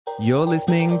You're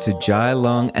listening to Jai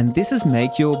Long, and this is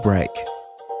Make Your Break.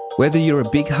 Whether you're a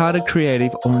big-hearted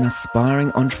creative or an aspiring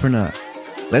entrepreneur,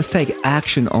 let's take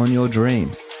action on your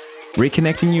dreams,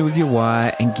 reconnecting you with your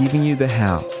why and giving you the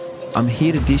how. I'm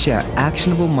here to dish out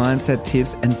actionable mindset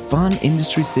tips and fun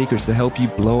industry secrets to help you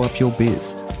blow up your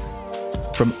biz.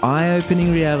 From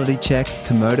eye-opening reality checks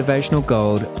to motivational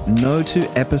gold, no two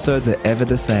episodes are ever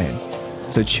the same.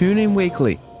 So tune in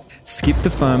weekly, skip the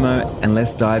FOMO, and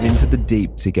let's dive into the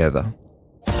deep together.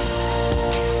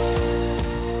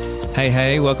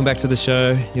 Hey, welcome back to the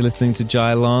show. You're listening to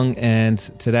Jai Long, and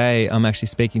today I'm actually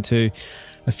speaking to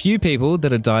a few people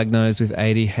that are diagnosed with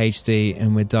ADHD,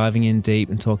 and we're diving in deep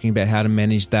and talking about how to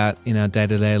manage that in our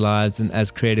day-to-day lives and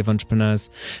as creative entrepreneurs.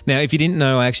 Now, if you didn't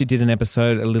know, I actually did an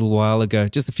episode a little while ago,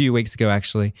 just a few weeks ago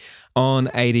actually, on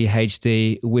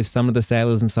ADHD with some of the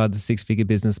sailors inside the Six Figure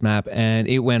Business Map, and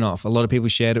it went off. A lot of people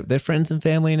shared it with their friends and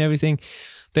family and everything.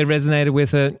 They resonated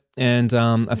with it, and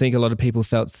I think a lot of people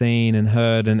felt seen and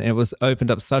heard, and it was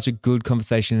opened up such a good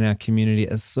conversation in our community,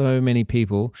 as so many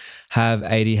people have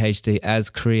ADHD as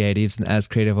creatives and as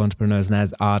creative entrepreneurs and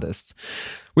as artists,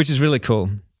 which is really cool.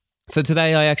 So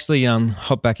today I actually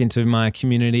hopped back into my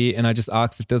community, and I just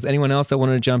asked if there was anyone else that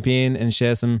wanted to jump in and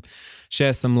share some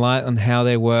light on how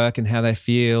they work and how they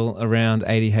feel around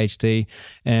ADHD.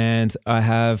 And I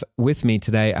have with me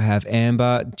today, I have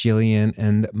Amber, Jillian,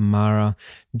 and Mara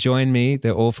join me.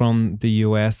 They're all from the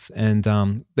US,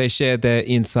 and they shared their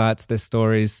insights, their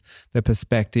stories, their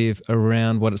perspective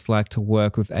around what it's like to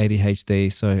work with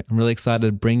ADHD. So I'm really excited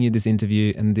to bring you this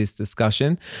interview and this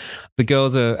discussion. The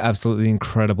girls are absolutely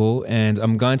incredible, and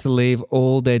I'm going to leave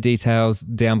all their details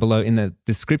down below in the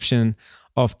description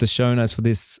of the show notes for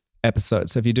this episode.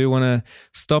 So if you do want to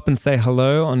stop and say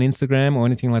hello on Instagram or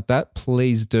anything like that,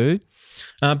 please do.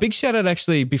 Big shout out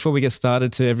actually before we get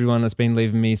started to everyone that's been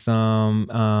leaving me some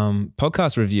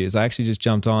podcast reviews. I actually just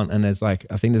jumped on, and I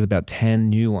think there's about 10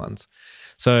 new ones.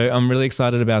 So I'm really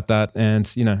excited about that,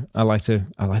 and I like to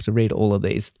read all of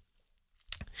these.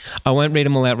 I won't read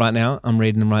them all out right now. I'm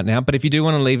reading them right now. But if you do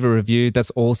want to leave a review,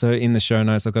 that's also in the show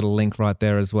notes. I've got a link right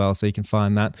there as well, so you can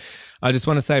find that. I just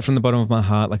want to say from the bottom of my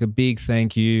heart, like a big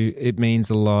thank you. It means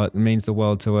a lot. It means the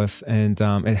world to us. And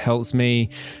it helps me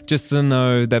just to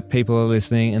know that people are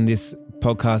listening, and this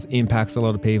podcast impacts a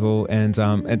lot of people. And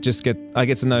I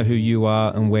get to know who you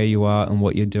are and where you are and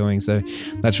what you're doing. So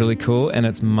that's really cool, and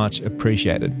it's much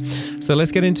appreciated. So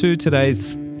let's get into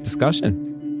today's discussion.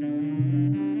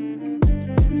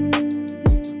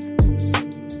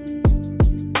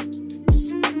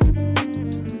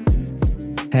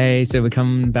 Hey, so we're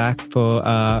coming back for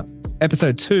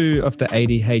episode 2 of the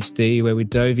ADHD, where we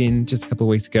dove in just a couple of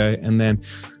weeks ago, and then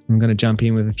I'm going to jump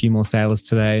in with a few more sailors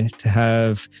today to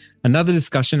have another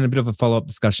discussion, a bit of a follow-up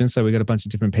discussion. So we got a bunch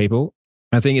of different people.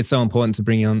 I think it's so important to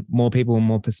bring on more people and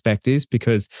more perspectives,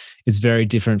 because it's very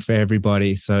different for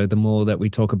everybody. So the more that we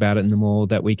talk about it and the more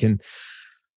that we can,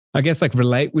 I guess,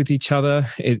 relate with each other,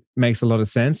 it makes a lot of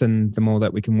sense, and the more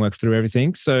that we can work through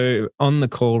everything. So on the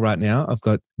call right now, I've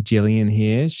got Jillian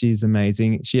here. She's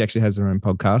amazing. She actually has her own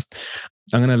podcast.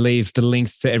 I'm going to leave the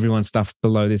links to everyone's stuff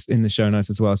below this in the show notes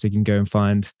as well, so you can go and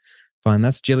find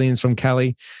that. Jillian's from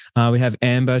Cali. We have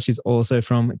Amber. She's also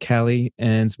from Cali.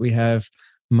 And we have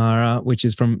Mara, which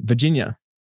is from Virginia,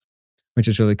 which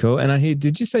is really cool. And I hear,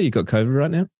 did you say you got COVID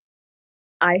right now?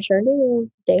 I sure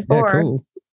do. Day 4. Yeah, cool.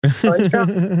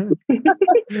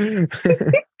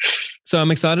 So I'm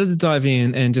excited to dive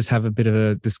in and just have a bit of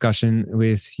a discussion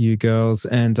with you girls.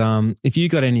 And if you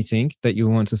got anything that you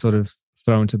want to sort of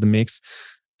throw into the mix,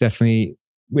 definitely,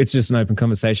 it's just an open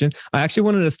conversation. I actually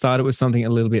wanted to start it with something a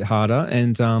little bit harder.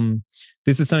 And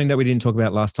this is something that we didn't talk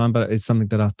about last time, but it's something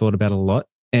that I thought about a lot.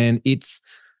 And it's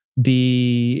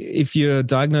if you're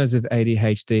diagnosed with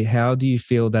ADHD, how do you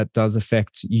feel that does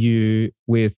affect you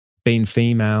with being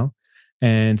female?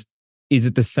 And is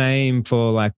it the same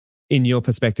for, in your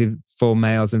perspective, for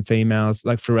males and females,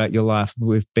 throughout your life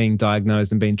with being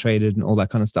diagnosed and being treated and all that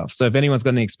kind of stuff? So if anyone's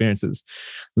got any experiences,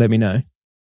 let me know.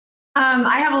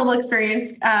 I have a little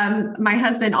experience. My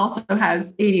husband also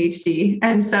has ADHD.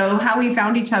 And so how we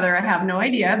found each other, I have no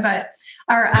idea, but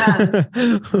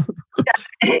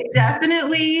it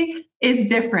definitely is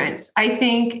different. I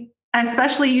think,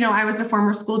 especially, I was a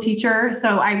former school teacher,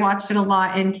 so I watched it a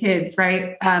lot in kids,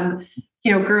 right?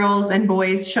 Girls and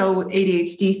boys show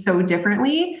ADHD so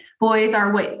differently. Boys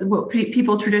are what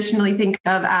people traditionally think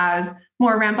of as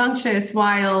more rambunctious,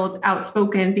 wild,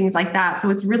 outspoken, things like that. So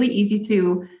it's really easy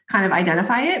to kind of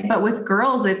identify it. But with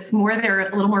girls, it's more, they're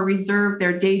a little more reserved.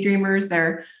 They're daydreamers.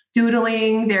 They're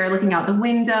doodling. They're looking out the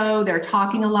window. They're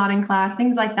talking a lot in class,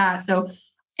 things like that. So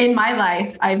in my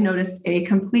life, I've noticed a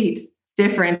complete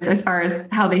different as far as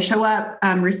how they show up,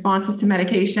 responses to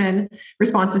medication,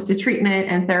 responses to treatment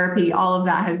and therapy. All of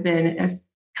that has been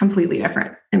completely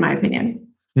different, in my opinion.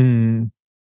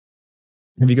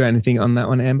 Have you got anything on that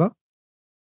one, Amber?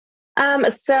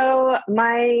 So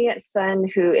my son,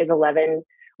 who is 11,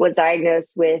 was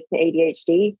diagnosed with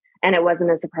ADHD, and it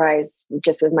wasn't a surprise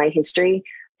just with my history.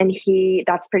 And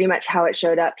that's pretty much how it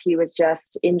showed up. He was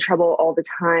just in trouble all the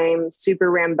time,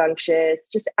 super rambunctious,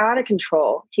 just out of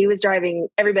control. He was driving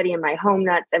everybody in my home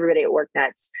nuts, everybody at work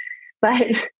nuts.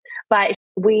 But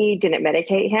we didn't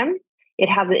medicate him.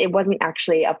 It wasn't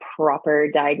actually a proper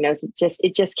diagnosis.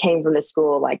 It just came from the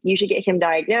school. Like, you should get him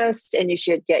diagnosed and you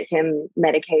should get him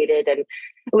medicated. And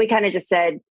we kind of just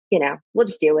said, we'll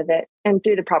just deal with it. And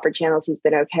through the proper channels, he's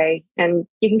been okay. And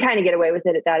you can kind of get away with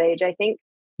it at that age, I think.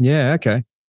 Yeah. Okay.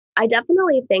 I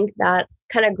definitely think that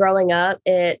kind of growing up,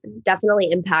 it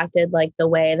definitely impacted like the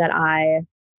way that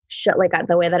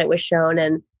the way that it was shown,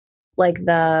 and like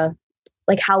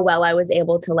how well I was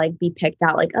able to like be picked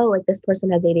out, like, oh, like this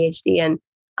person has ADHD. And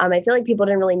I feel like people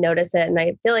didn't really notice it. And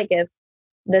I feel like if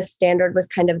the standard was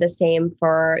kind of the same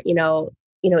for,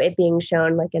 it being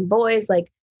shown like in boys,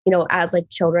 like, as like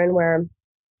children where,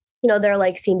 they're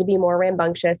like seen to be more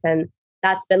rambunctious, and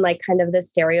that's been like kind of the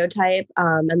stereotype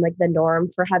and like the norm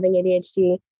for having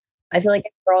ADHD. I feel like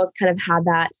girls kind of had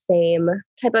that same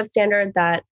type of standard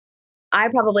that I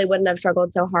probably wouldn't have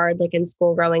struggled so hard like in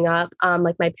school growing up.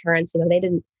 Like my parents, they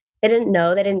didn't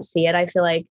know, they didn't see it. I feel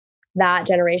like that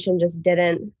generation just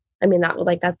didn't. I mean,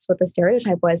 that's what the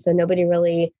stereotype was. So nobody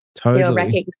really, totally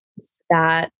recognized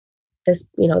that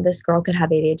this girl could have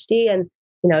ADHD, and,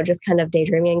 just kind of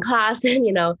daydreaming in class. And,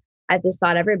 I just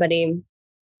thought everybody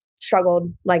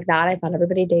struggled like that. I thought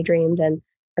everybody daydreamed, and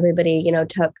everybody,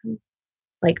 took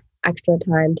like extra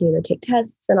time to, take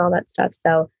tests and all that stuff.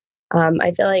 So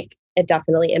I feel like it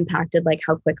definitely impacted like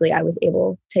how quickly I was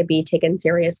able to be taken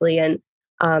seriously and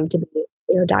to be,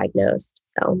 diagnosed.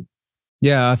 So.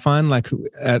 Yeah, I find like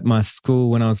at my school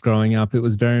when I was growing up, it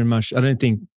was very much, I don't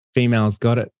think females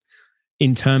got it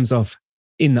in terms of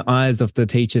in the eyes of the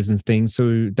teachers and things.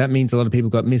 So that means a lot of people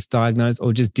got misdiagnosed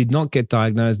or just did not get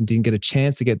diagnosed and didn't get a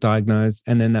chance to get diagnosed.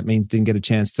 And then that means didn't get a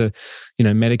chance to,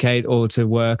 medicate or to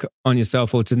work on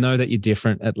yourself or to know that you're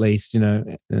different at least,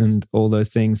 and all those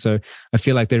things. So I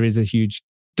feel like there is a huge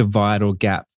divide or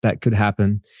gap that could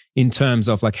happen in terms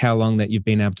of like how long that you've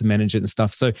been able to manage it and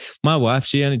stuff. So my wife,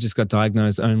 she only just got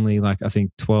diagnosed only like I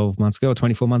think 12 months ago or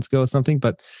 24 months ago or something.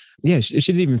 But yeah, she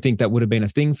didn't even think that would have been a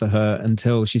thing for her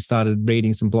until she started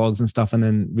reading some blogs and stuff and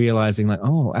then realizing like,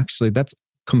 oh, actually that's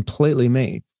completely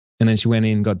me. And then she went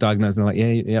in and got diagnosed and they're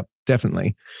like, yeah,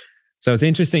 definitely. So it's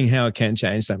interesting how it can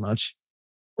change so much.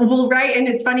 Well, right. And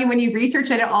it's funny when you research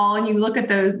it all and you look at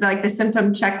those, like the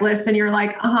symptom checklist and you're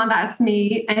like, that's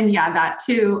me. And yeah, that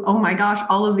too. Oh my gosh,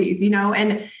 all of these,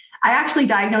 and I actually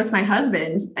diagnosed my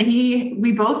husband.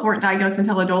 We both weren't diagnosed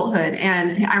until adulthood.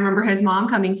 And I remember his mom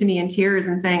coming to me in tears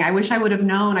and saying, I wish I would have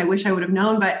known.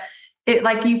 But it,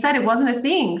 like you said, it wasn't a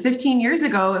thing 15 years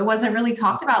ago. It wasn't really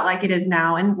talked about like it is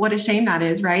now. And what a shame that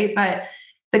is. Right. But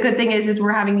the good thing is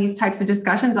we're having these types of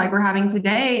discussions like we're having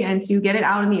today, and to get it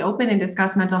out in the open and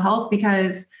discuss mental health,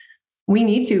 because we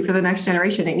need to for the next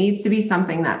generation. It needs to be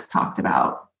something that's talked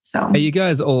about. So are you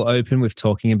guys all open with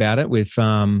talking about it with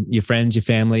your friends, your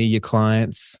family, your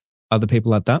clients, other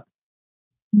people like that?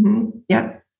 Mm-hmm.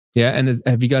 Yeah. Yeah. And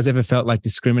have you guys ever felt like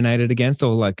discriminated against,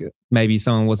 or like maybe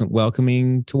someone wasn't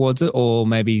welcoming towards it, or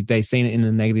maybe they seen it in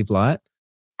a negative light?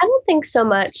 I don't think so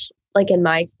much. Like in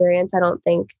my experience, I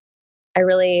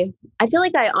feel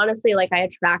like I honestly, like I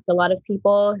attract a lot of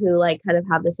people who like kind of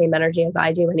have the same energy as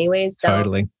I do anyways. So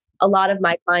totally. A lot of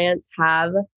my clients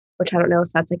have, which I don't know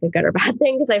if that's like a good or bad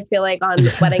thing, because I feel like on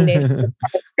wedding days it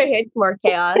creates more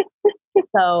chaos.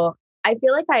 So I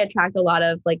feel like I attract a lot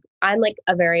of like, I'm like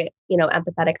a very,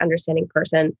 empathetic, understanding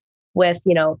person with,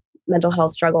 mental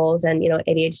health struggles and,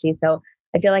 ADHD. So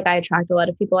I feel like I attract a lot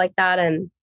of people like that.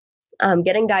 And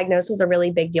getting diagnosed was a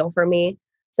really big deal for me.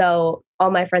 So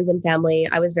all my friends and family,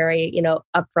 I was very,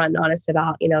 upfront and honest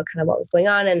about, kind of what was going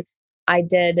on. And I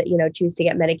did, choose to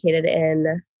get medicated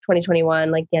in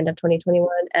 2021, like the end of 2021.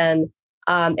 And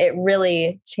it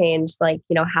really changed, like,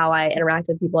 how I interact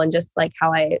with people and just like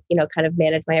how I, kind of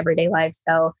manage my everyday life.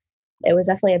 So it was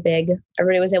definitely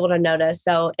everybody was able to notice.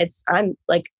 So I'm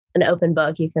like an open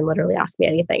book. You can literally ask me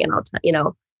anything and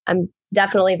I'm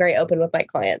definitely very open with my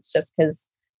clients just because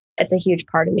it's a huge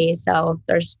part of me. So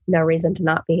there's no reason to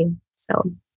not be.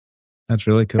 So that's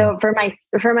really cool. So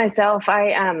for myself,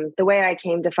 the way I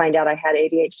came to find out I had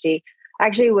ADHD,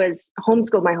 actually was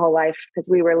homeschooled my whole life because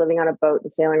we were living on a boat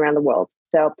and sailing around the world.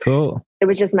 So Cool. it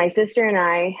was just my sister and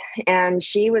I, and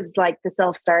she was like the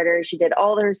self-starter. She did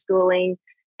all her schooling.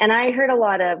 And I heard a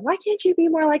lot of, why can't you be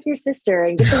more like your sister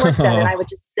and get the work done? And I would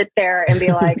just sit there and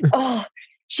be like, oh,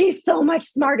 she's so much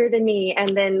smarter than me.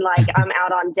 And then like I'm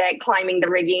out on deck climbing the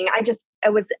rigging. I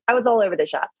was all over the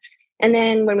shop. And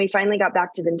then when we finally got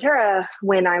back to Ventura,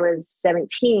 when I was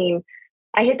 17,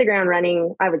 I hit the ground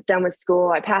running. I was done with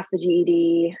school. I passed the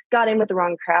GED, got in with the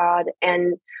wrong crowd.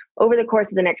 And over the course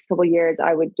of the next couple of years,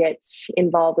 I would get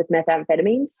involved with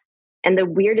methamphetamines. And the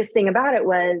weirdest thing about it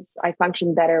was I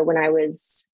functioned better when I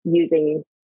was using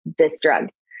this drug.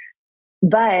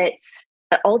 But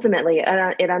ultimately,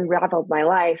 it unraveled my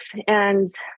life. And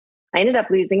I ended up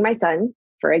losing my son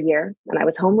for a year, and I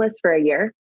was homeless for a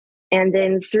year. And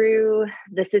then through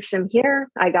the system here,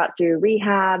 I got through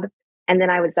rehab, and then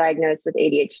I was diagnosed with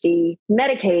ADHD,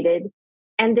 medicated.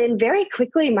 And then very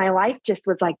quickly, my life just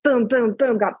was like, boom, boom,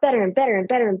 boom, got better and better and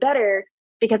better and better,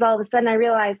 because all of a sudden I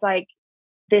realized like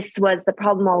this was the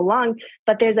problem all along.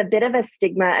 But there's a bit of a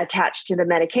stigma attached to the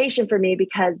medication for me,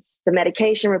 because the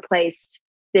medication replaced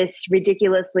this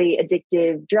ridiculously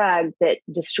addictive drug that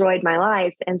destroyed my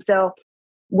life. And so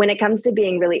when it comes to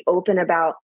being really open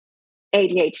about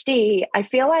ADHD, I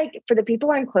feel like for the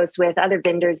people I'm close with, other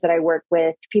vendors that I work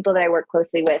with, people that I work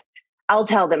closely with, I'll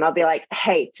tell them, I'll be like,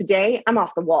 hey, today I'm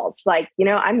off the walls. Like,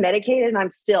 I'm medicated and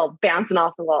I'm still bouncing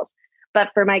off the walls.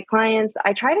 But for my clients,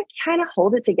 I try to kind of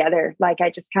hold it together. Like I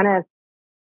just kind of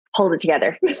hold it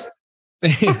together.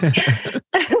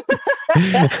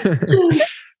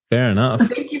 Fair enough.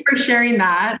 Thank you for sharing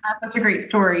that. That's such a great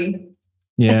story.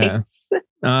 Yeah.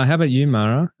 How about you,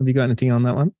 Mara? Have you got anything on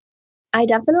that one? I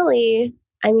definitely,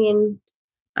 I really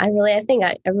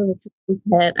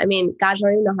hit. I mean, gosh, I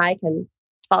don't even know how I can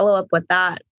follow up with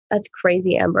that. That's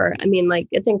crazy, Amber. I mean, like,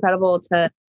 it's incredible to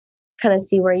kind of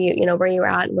see where where you're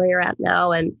at and where you're at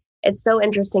now. And it's so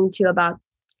interesting too about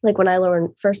like when I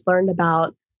first learned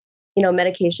about,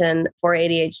 medication for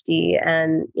ADHD,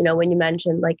 and, when you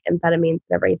mentioned like amphetamines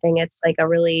and everything, it's like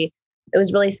it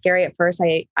was really scary at first.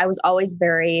 I was always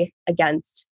very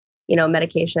against,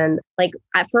 medication, like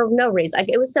for no reason. Like,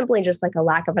 it was simply just like a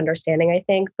lack of understanding, I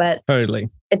think. But totally,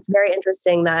 it's very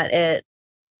interesting that it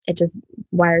just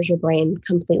wires your brain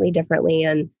completely differently,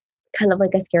 and kind of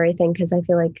like a scary thing, because I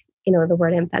feel like, the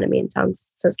word amphetamine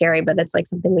sounds so scary, but it's like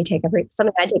something I take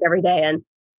every day,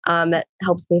 and it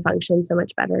helps me function so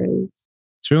much better. And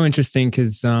it's real interesting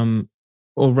because,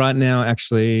 right now,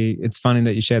 actually, it's funny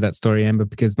that you share that story, Amber,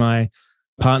 because my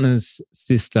partner's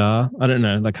sister, I don't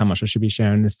know like how much I should be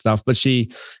sharing this stuff, but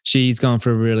she's going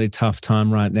through a really tough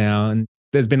time right now. And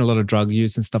there's been a lot of drug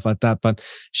use and stuff like that, but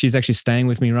she's actually staying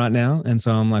with me right now. And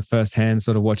so I'm like firsthand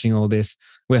sort of watching all this.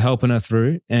 We're helping her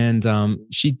through. And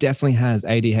she definitely has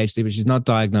ADHD, but she's not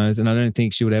diagnosed. And I don't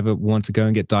think she would ever want to go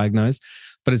and get diagnosed.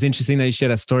 But it's interesting that you share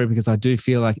that story, because I do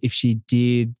feel like if she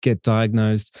did get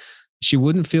diagnosed, she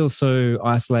wouldn't feel so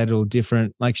isolated or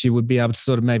different. Like she would be able to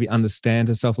sort of maybe understand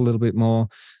herself a little bit more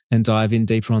and dive in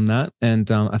deeper on that. And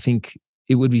I think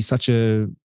it would be such a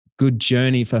good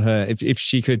journey for her if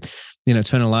she could,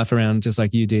 turn her life around just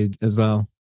like you did as well.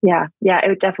 Yeah,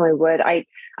 it definitely would.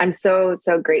 I'm so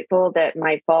grateful that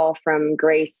my fall from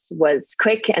grace was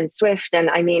quick and swift.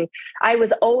 And I mean, I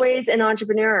was always an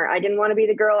entrepreneur. I didn't want to be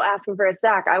the girl asking for a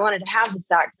sack. I wanted to have the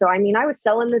sack. So I mean, I was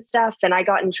selling this stuff, and I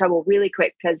got in trouble really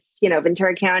quick because,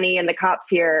 Ventura County and the cops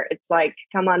here, it's like,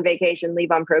 come on vacation,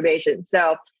 leave on probation.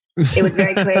 So it was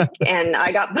very quick, and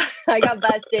I got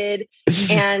busted.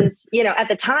 And, at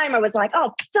the time I was like,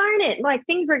 oh, darn it. Like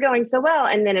things were going so well.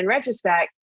 And then in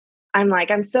retrospect, I'm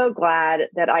like, I'm so glad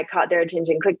that I caught their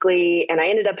attention quickly, and I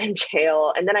ended up in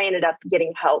jail, and then I ended up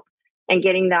getting help and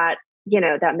getting that,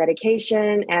 that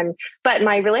medication. But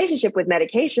my relationship with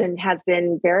medication has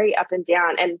been very up and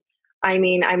down. And I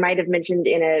mean, I might've mentioned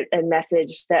in a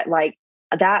message that like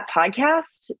that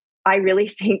podcast, I really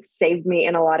think saved me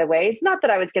in a lot of ways. Not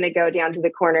that I was going to go down to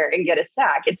the corner and get a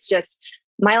sack. It's just,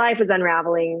 my life was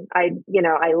unraveling. I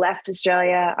left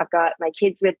Australia. I've got my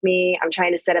kids with me. I'm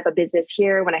trying to set up a business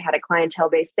here when I had a clientele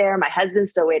base there. My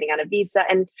husband's still waiting on a visa,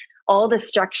 and all the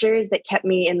structures that kept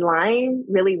me in line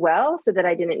really well so that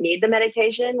I didn't need the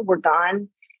medication were gone.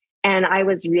 And I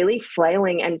was really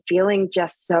flailing and feeling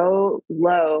just so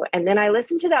low. And then I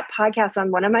listened to that podcast on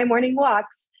one of my morning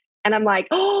walks, and I'm like,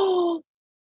 oh,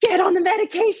 get on the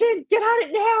medication, get on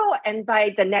it now. And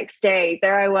by the next day,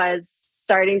 there I was,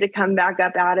 starting to come back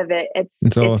up out of it.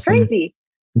 It's awesome. Crazy.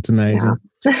 It's amazing.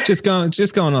 Yeah. just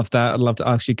going off that, I'd love to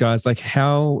ask you guys, like,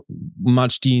 how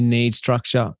much do you need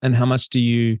structure, and how much do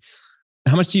you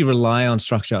rely on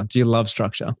structure? Do you love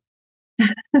structure?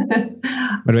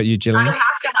 What about you, I Jillian?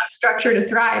 have to have structure to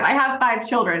thrive. I have 5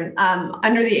 children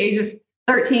under the age of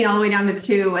 13 all the way down to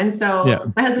 2. And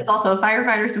so my husband's also a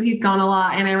firefighter, so he's gone a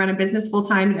lot, and I run a business full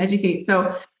time and educate.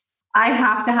 So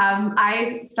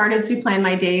I started to plan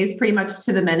my days pretty much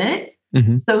to the minute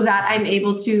so that I'm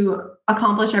able to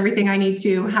accomplish everything I need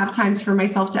to, have times for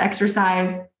myself to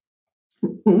exercise,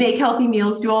 make healthy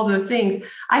meals, do all those things.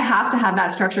 I have to have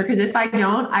that structure, because if I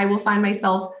don't, I will find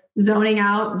myself zoning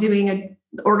out,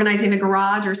 organizing the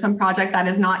garage or some project that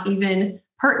is not even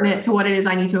pertinent to what it is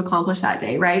I need to accomplish that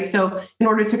day. Right. So in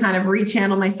order to kind of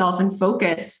rechannel myself and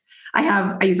focus,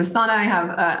 I use Asana. I have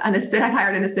I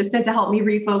hired an assistant to help me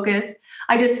refocus.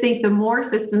 I just think the more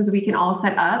systems we can all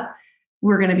set up,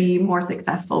 we're going to be more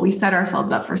successful. We set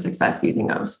ourselves up for success using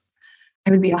those.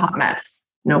 It would be a hot mess.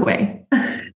 No way.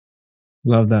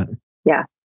 Love that. Yeah.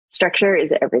 Structure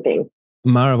is everything.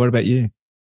 Mara, what about you?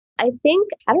 I think,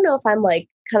 I don't know if I'm like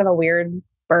kind of a weird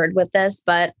bird with this,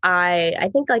 but I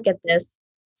think like at this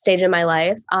stage in my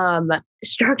life,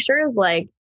 structure is like,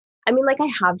 I mean, like I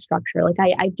have structure. Like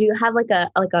I do have like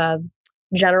a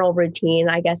general routine,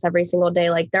 I guess, every single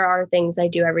day. Like there are things I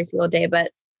do every single day,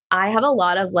 but I have a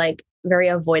lot of like very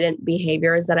avoidant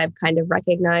behaviors that I've kind of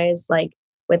recognized, like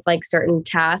with like certain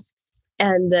tasks,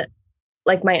 and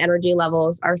like my energy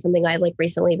levels are something I've like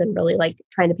recently been really like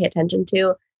trying to pay attention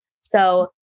to.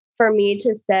 So for me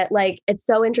to set, like, it's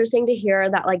so interesting to hear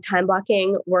that like time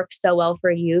blocking works so well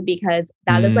for you, because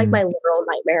that is like my literal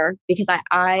nightmare, because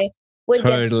I would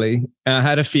totally. I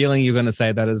had a feeling you're going to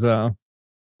say that as well.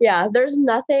 Yeah, there's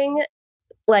nothing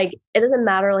like, it doesn't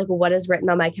matter like what is written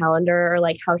on my calendar or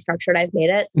like how structured I've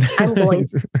made it. I'm going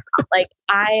to, like,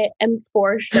 I am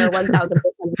for sure 1000%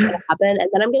 going to happen. And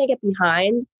then I'm going to get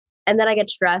behind, and then I get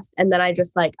stressed, and then I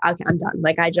just like, okay, I'm done.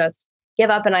 Like I just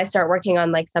give up and I start working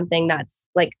on like something that's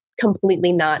like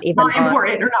completely not even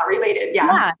important or not related.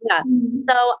 Yeah.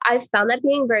 So I found that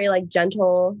being very like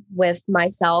gentle with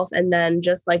myself, and then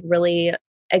just like really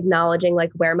acknowledging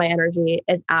like where my energy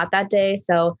is at that day.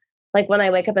 So like when I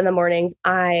wake up in the mornings,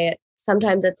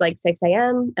 sometimes it's like 6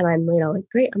 a.m. and I'm, like,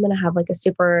 great, I'm going to have like a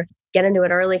super get into it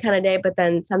early kind of day. But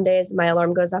then some days my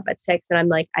alarm goes off at 6 and I'm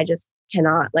like, I just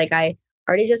cannot. Like I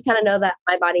already just kind of know that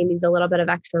my body needs a little bit of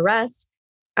extra rest.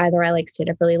 Either I like stayed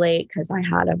up really late because I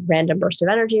had a random burst of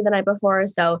energy the night before.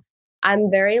 So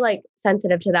I'm very like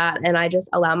sensitive to that. And I just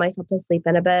allow myself to sleep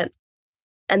in a bit.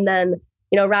 And then,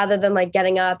 rather than like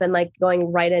getting up and like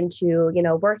going right into,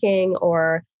 working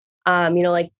or,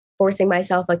 like forcing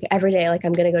myself like every day, like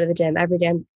I'm going to go to the gym every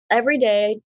day. Every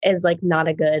day is like not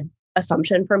a good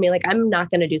assumption for me. Like I'm not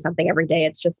going to do something every day.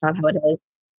 It's just not how it is.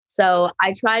 So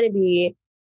I try to be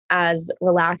as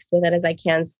relaxed with it as I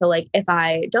can. So like if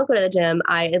I don't go to the gym,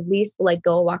 I at least like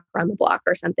go walk around the block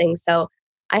or something. So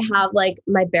I have like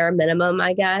my bare minimum,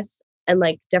 I guess, and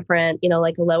like different,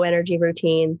 like a low energy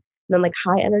routine and then like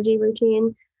high energy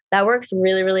routine. That works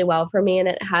really, really well for me. And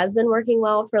it has been working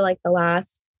well for like the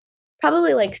last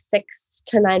probably like 6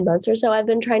 to 9 months or so. I've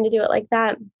been trying to do it like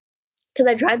that, because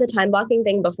I tried the time blocking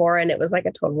thing before and it was like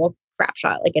a total crap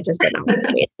shot. Like it just did not work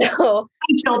for me. So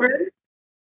children.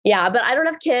 Yeah, but I don't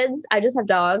have kids. I just have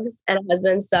dogs and a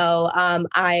husband. So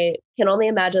I can only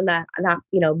imagine that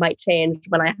might change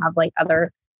when I have like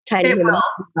other tiny humans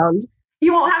around.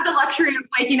 You won't have the luxury of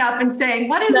waking up and saying,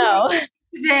 what is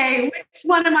today? Which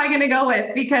one am I going to go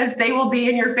with? Because they will be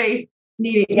in your face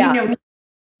needing,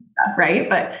 stuff, right?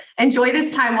 But enjoy this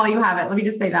time while you have it. Let me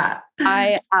just say that.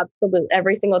 I absolutely,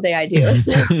 every single day I do.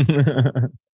 So.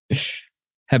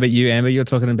 How about you, Amber? You're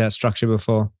talking about structure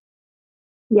before.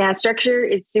 Yeah, structure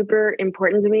is super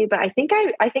important to me, but I think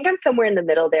I'm somewhere in the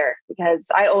middle there, because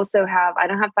I don't have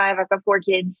 5, I've got 4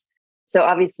 kids. So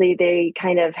obviously they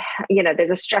kind of, there's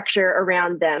a structure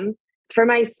around them. For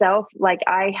myself, like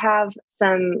I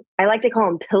like to call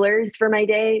them pillars for my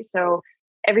day. So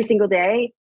every single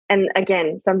day, and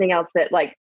again, something else that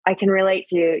like I can relate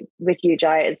to with you,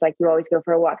 Jai, is like you always go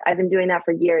for a walk. I've been doing that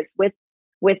for years.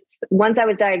 With once I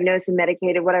was diagnosed and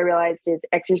medicated, what I realized is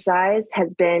exercise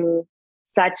has been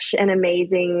such an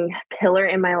amazing pillar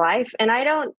in my life. And I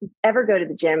don't ever go to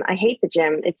the gym. I hate the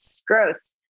gym. It's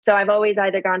gross. So I've always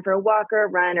either gone for a walk or a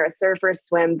run or a surf or a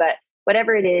swim, but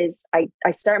whatever it is,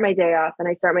 I start my day off, and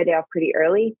I start my day off pretty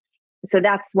early. So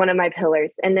that's one of my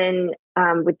pillars. And then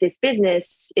with this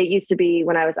business, it used to be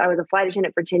when I was a flight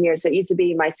attendant for 10 years. So it used to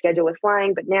be my schedule with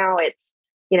flying, but now it's,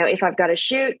 if I've got a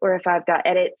shoot or if I've got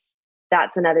edits,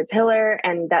 that's another pillar.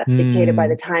 And that's dictated by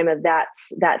the time of that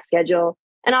schedule.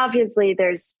 And obviously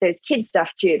there's kid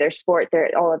stuff too. There's sport,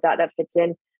 there's all of that fits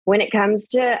in. When it comes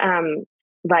to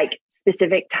like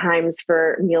specific times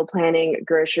for meal planning,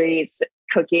 groceries,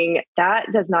 cooking, that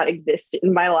does not exist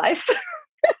in my life.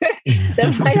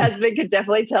 That my husband could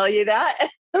definitely tell you that.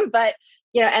 But,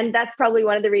 and that's probably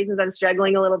one of the reasons I'm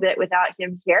struggling a little bit without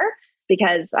him here,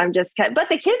 because I'm just, but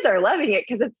the kids are loving it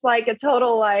because it's like a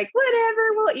total, like, whatever,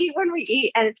 we'll eat when we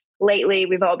eat. And lately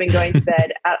we've all been going to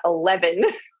bed at 11,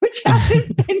 which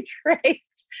hasn't been great,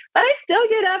 but I still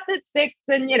get up at 6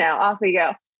 and, off we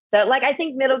go. So like, I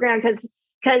think middle ground,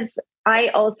 because I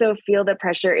also feel the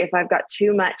pressure if I've got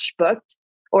too much booked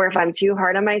or if I'm too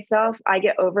hard on myself, I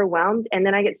get overwhelmed and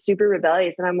then I get super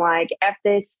rebellious and I'm like, F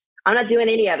this, I'm not doing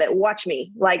any of it. Watch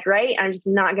me. Like, right? I'm just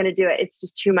not going to do it. It's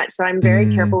just too much. So I'm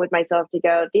very careful with myself to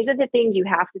go, these are the things you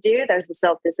have to do. There's the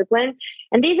self-discipline.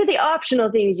 And these are the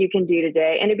optional things you can do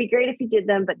today. And it'd be great if you did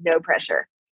them, but no pressure.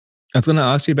 I was going to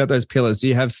ask you about those pillars. Do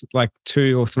you have like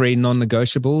 2 or 3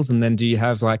 non-negotiables? And then do you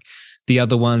have like the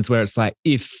other ones where it's like,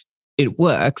 if it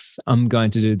works, I'm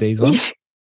going to do these ones?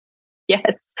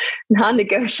 Yes.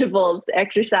 Non-negotiables,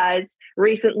 exercise,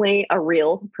 recently a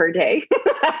reel per day.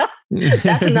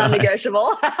 That's a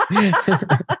non-negotiable.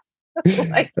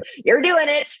 Like, you're doing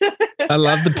it. I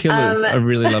love the pillars. I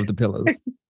really love the pillars.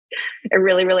 It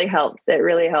really, really helps. It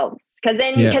really helps. Because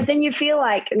then you feel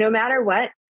like no matter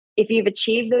what, if you've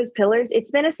achieved those pillars,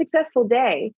 it's been a successful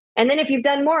day. And then if you've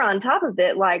done more on top of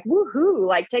it, like, woohoo,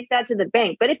 like take that to the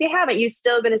bank. But if you haven't, you've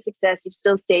still been a success. You've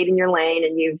still stayed in your lane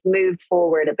and you've moved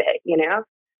forward a bit,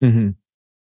 Mm-hmm.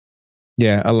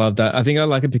 Yeah, I love that. I think I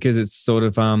like it because it's sort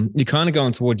of, you're kind of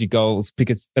going towards your goals,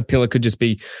 because a pillar could just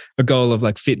be a goal of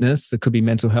like fitness. It could be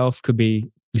mental health, could be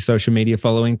your social media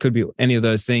following, could be any of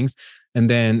those things. And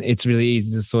then it's really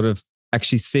easy to sort of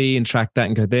actually see and track that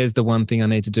and go, there's the one thing I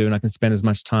need to do. And I can spend as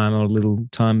much time or little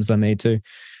time as I need to.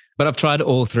 But I've tried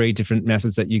all 3 different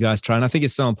methods that you guys try. And I think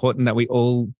it's so important that we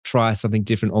all try something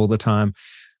different all the time,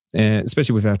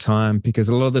 especially with our time, because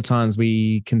a lot of the times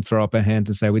we can throw up our hands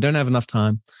and say, we don't have enough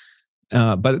time.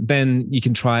 But then you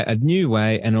can try a new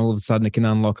way and all of a sudden it can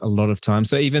unlock a lot of time.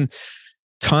 So even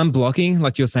time blocking,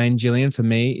 like you're saying, Jillian, for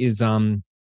me is,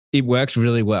 it works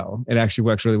really well. It actually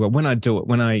works really well when I do it,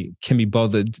 when I can be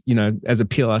bothered, as a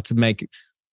pillar to make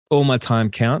all my time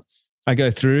count. I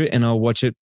go through and I'll watch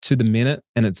it to the minute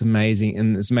and it's amazing.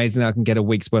 And it's amazing that I can get a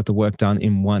week's worth of work done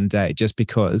in one day just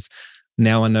because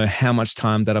now I know how much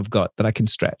time that I've got that I can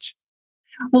stretch.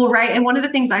 Well, right. And one of the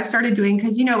things I've started doing,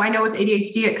 because, I know with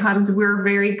ADHD, we're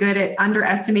very good at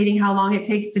underestimating how long it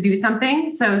takes to do something.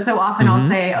 So often I'll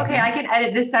say, okay, I can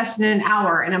edit this session in an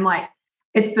hour. And I'm like,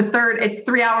 it's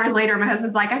 3 hours later. My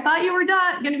husband's like, I thought you were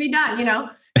going to be done,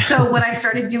 So what I've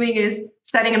started doing is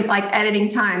setting like editing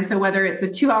time. So whether it's a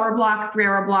 2-hour block,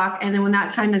 3-hour block, and then when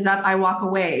that time is up, I walk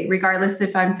away, regardless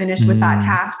if I'm finished with that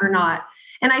task or not.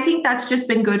 And I think that's just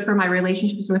been good for my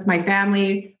relationships with my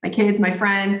family, my kids, my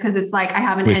friends, because it's like I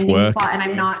have an ending spot and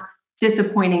I'm not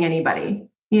disappointing anybody,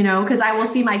 because I will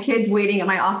see my kids waiting at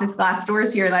my office glass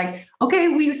doors here like, okay,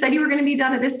 well, you said you were going to be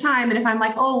done at this time. And if I'm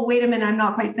like, oh, wait a minute, I'm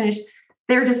not quite finished,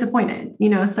 they're disappointed,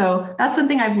 So that's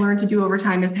something I've learned to do over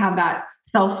time, is have that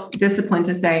self-discipline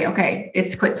to say, okay,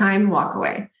 it's quit time, walk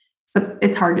away. But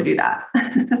it's hard to do that.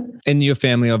 And your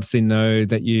family obviously know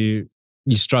that you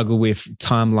struggle with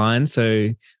timelines.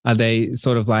 So are they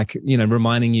sort of like,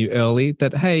 reminding you early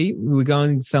that, hey, we're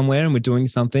going somewhere and we're doing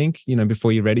something,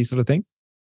 before you're ready, sort of thing?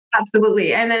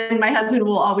 Absolutely. And then my husband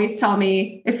will always tell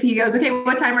me, if he goes, okay,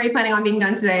 what time are you planning on being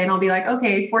done today? And I'll be like,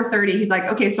 okay, 4:30. He's like,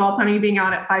 okay, so I'll plan on you being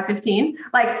out at 5:15.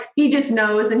 Like, he just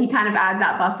knows, and he kind of adds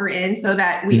that buffer in so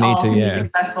that we all can be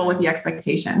successful with the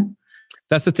expectation.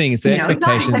 That's the thing, is the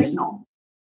expectations. It's not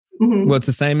intentional. Well, it's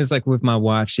the same as like with my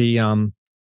wife. She,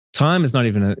 time is not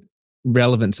even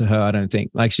relevant to her, I don't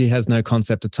think. Like, she has no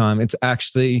concept of time. It's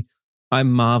actually, I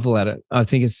marvel at it. I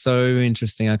think it's so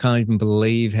interesting. I can't even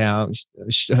believe how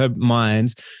her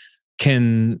mind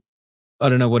can, I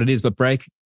don't know what it is, but break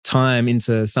time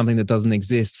into something that doesn't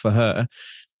exist for her.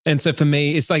 And so for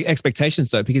me, it's like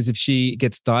expectations though, because if she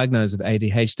gets diagnosed with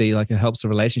ADHD, like, it helps the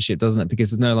relationship, doesn't it?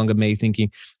 Because it's no longer me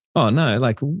thinking, oh no,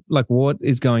 like what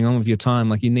is going on with your time?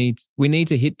 Like, we need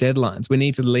to hit deadlines. We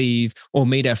need to leave or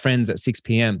meet our friends at 6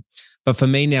 p.m. But for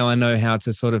me now, I know how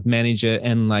to sort of manage it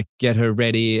and like get her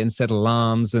ready and set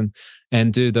alarms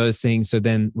and do those things. So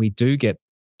then we do get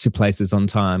to places on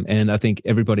time, and I think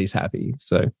everybody's happy.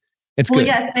 So it's good.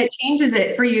 Yes, and it changes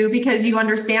it for you because you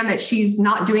understand that she's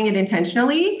not doing it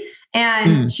intentionally.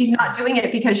 And she's not doing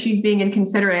it because she's being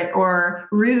inconsiderate or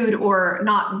rude or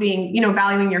not being,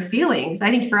 valuing your feelings.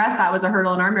 I think for us, that was a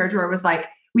hurdle in our marriage where it was like,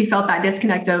 we felt that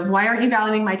disconnect of, why aren't you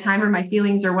valuing my time or my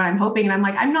feelings or what I'm hoping? And I'm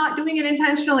like, I'm not doing it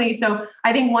intentionally. So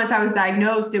I think once I was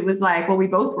diagnosed, it was like, well, we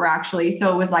both were actually. So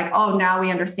it was like, oh, now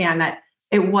we understand that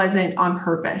it wasn't on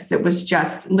purpose. It was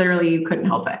just literally, you couldn't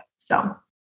help it. So.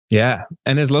 Yeah.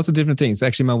 And there's lots of different things.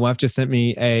 Actually, my wife just sent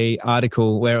me a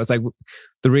article where it was like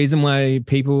the reason why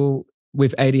people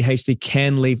with ADHD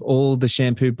can leave all the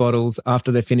shampoo bottles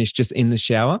after they're finished just in the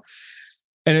shower.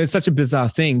 And it's such a bizarre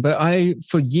thing. But I,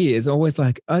 for years, always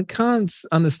like, I can't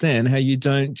understand how you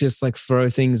don't just like throw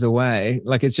things away.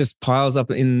 Like it just piles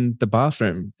up in the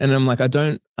bathroom. And I'm like, I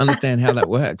don't understand how that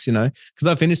works, you know, because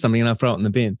I finish something and I throw it in the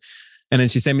bin. And then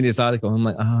she sent me this article. I'm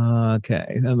like,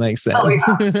 okay, that makes sense. Oh, yeah.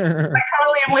 I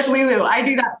totally am with Lulu. I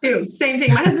do that too. Same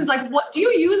thing. My husband's like, what, do you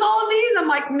use all of these? I'm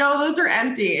like, no, those are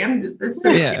empty.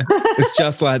 It's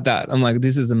just like that. I'm like,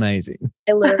 this is amazing.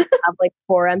 I literally have like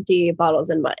 4 empty bottles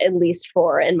at least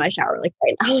 4 in my shower, like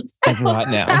right now. Like right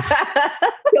now.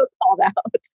 Feel called out.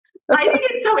 I think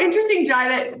it's so interesting, Jai,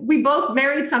 that we both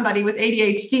married somebody with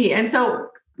ADHD. And so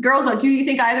girls, do you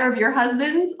think either of your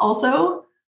husbands also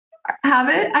have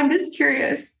it? I'm just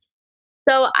curious.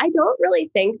 So I don't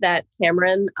really think that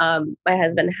Cameron, my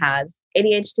husband, has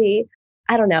ADHD.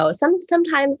 I don't know.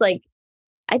 Sometimes like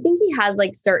I think he has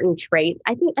like certain traits.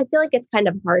 I feel like it's kind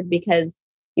of hard because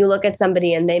you look at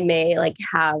somebody and they may like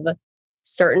have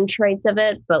certain traits of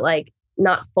it, but like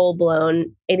not full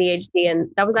blown ADHD. And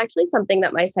that was actually something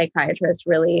that my psychiatrist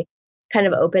really kind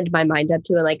of opened my mind up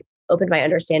to and like opened my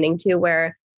understanding to,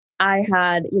 where I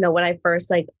had, you know, when I first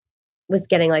like was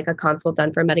getting like a consult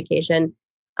done for medication,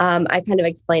 I kind of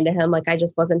explained to him, like, I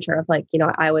just wasn't sure if like, you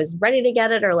know, I was ready to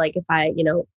get it, or like if I, you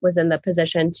know, was in the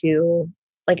position to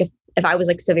like, if I was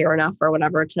like severe enough or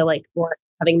whatever to like warrant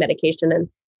having medication. And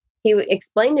he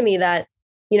explained to me that,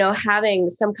 you know, having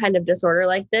some kind of disorder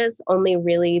like this only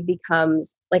really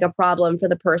becomes like a problem for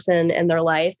the person in their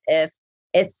life if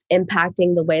it's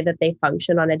impacting the way that they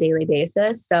function on a daily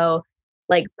basis. So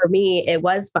like for me, it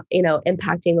was, you know,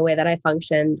 impacting the way that I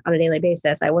functioned on a daily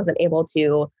basis. I wasn't able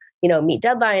to, you know, meet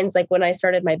deadlines. Like when I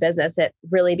started my business, it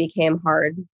really became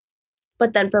hard.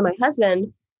 But then for my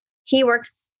husband, he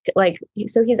works like,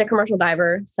 so he's a commercial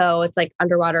diver. So it's like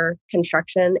underwater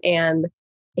construction, and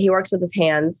he works with his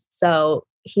hands. So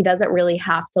he doesn't really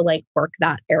have to like work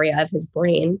that area of his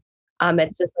brain.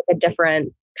 It's just like a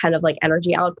different kind of like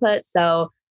energy output. So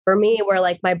for me, where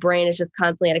like my brain is just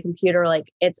constantly at a computer,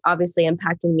 like it's obviously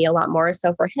impacting me a lot more.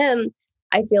 So for him,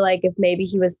 I feel like if maybe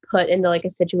he was put into like a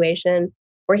situation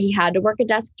where he had to work a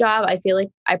desk job, I feel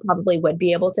like I probably would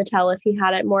be able to tell if he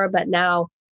had it more. But now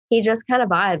he just kind of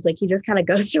vibes, like he just kind of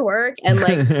goes to work and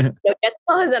like you know, gets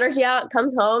all his energy out,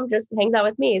 comes home, just hangs out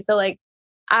with me. So like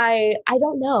I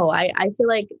don't know. I feel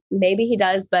like maybe he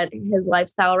does, but his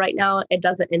lifestyle right now, it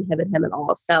doesn't inhibit him at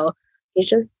all. So he's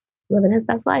just living his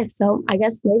best life. So I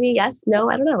guess maybe yes, no,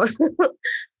 I don't know.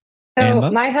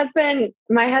 So my husband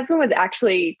was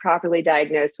actually properly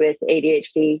diagnosed with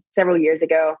ADHD several years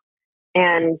ago.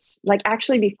 And like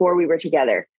actually before we were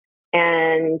together.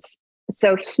 And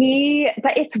so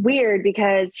but it's weird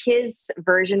because his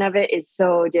version of it is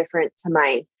so different to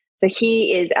mine. So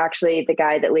he is actually the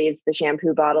guy that leaves the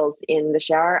shampoo bottles in the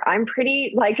shower. I'm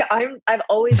pretty like, I've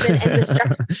always been, and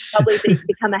destruction probably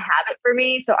become a habit for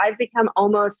me. So I've become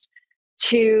almost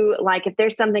too, like, if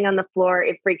there's something on the floor,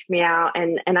 it freaks me out.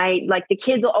 And I like, the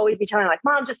kids will always be telling me like,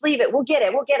 Mom, just leave it. We'll get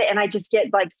it. And I just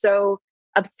get like so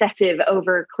obsessive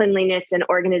over cleanliness and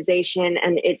organization.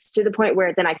 And it's to the point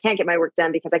where then I can't get my work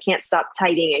done because I can't stop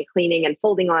tidying and cleaning and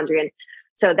folding laundry. And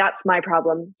so that's my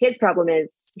problem. His problem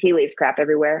is he leaves crap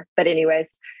everywhere. But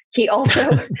anyways, he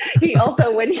also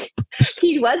when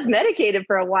he was medicated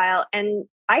for a while, and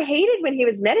I hated when he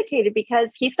was medicated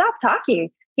because he stopped talking.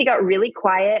 He got really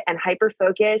quiet and hyper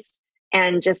focused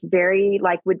and just very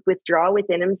like would withdraw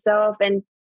within himself. And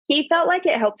he felt like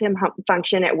it helped him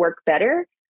function at work better,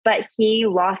 but he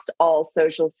lost all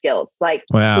social skills. Like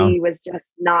He was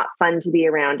just not fun to be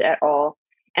around at all.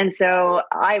 And so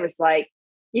I was like,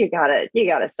 you gotta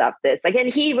stop this. Like,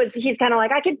 and he's kind of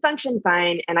like, I can function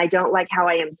fine. And I don't like how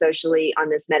I am socially on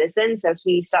this medicine. So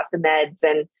he stopped the meds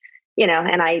and, you know,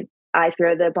 and I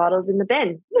throw the bottles in the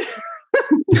bin.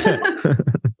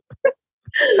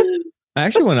 I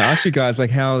actually want to ask you guys,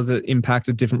 like, how has it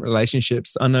impacted different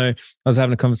relationships? I know I was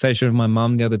having a conversation with my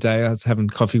mum the other day. I was having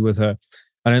coffee with her.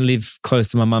 I don't live close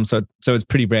to my mum, so it's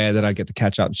pretty rare that I get to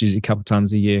catch up. It's usually a couple of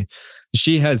times a year.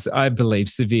 She has, I believe,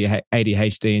 severe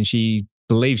ADHD, and she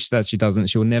believes that she doesn't.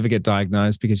 She will never get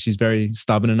diagnosed because she's very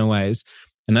stubborn in her ways,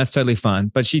 and that's totally fine.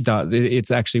 But she does.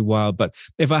 It's actually wild. But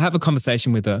if I have a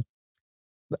conversation with her,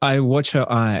 I watch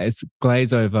her eyes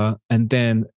glaze over, and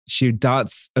then she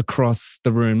darts across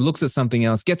the room, looks at something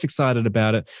else, gets excited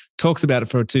about it, talks about it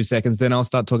for 2 seconds. Then I'll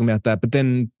start talking about that. But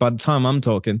then by the time I'm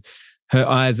talking, her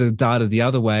eyes are darted the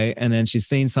other way, and then she's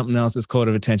seen something else that's caught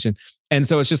her attention. And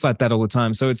so it's just like that all the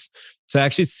time. So it's to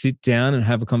actually sit down and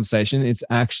have a conversation, it's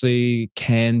actually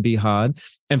can be hard.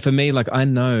 And for me, like I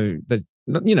know that,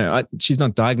 she's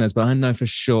not diagnosed, but I know for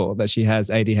sure that she has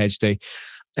ADHD.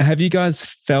 Have you guys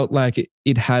felt like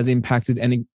it has impacted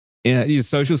any your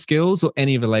social skills or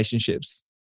any relationships?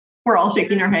 We're all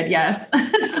shaking our head, yes.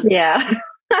 Yeah.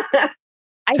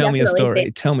 Tell me a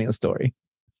story.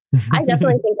 I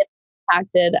definitely think it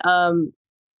impacted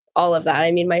all of that.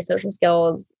 I mean, my social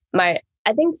skills, I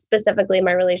think specifically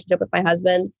my relationship with my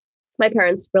husband, my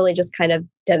parents really just kind of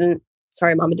didn't,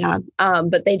 sorry, mom and dad,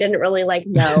 but they didn't really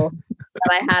know that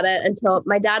I had it until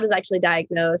my dad was actually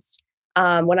diagnosed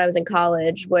when I was in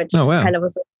college, which kind of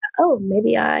was like, oh,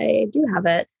 maybe I do have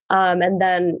it. And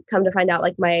then come to find out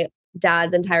like my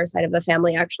dad's entire side of the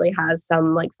family actually has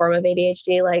some like form of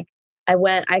ADHD. Like I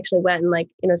actually went and like,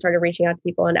 started reaching out to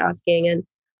people and asking,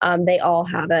 and they all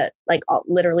have it, like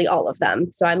literally all of them.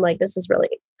 So I'm like, this is really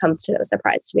comes to no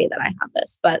surprise to me that I have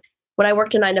this. But when I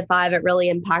worked a 9 to 5, it really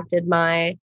impacted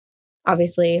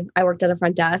obviously I worked at a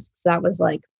front desk. So that was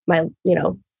like my,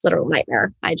 literal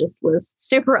nightmare. I just was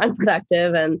super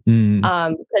unproductive and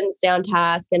couldn't stay on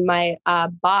task. And my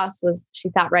boss she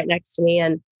sat right next to me,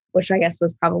 and which I guess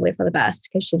was probably for the best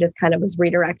because she just kind of was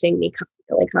redirecting me,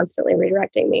 constantly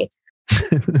redirecting me.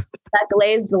 That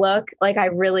glazed look, like I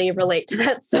really relate to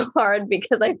that so hard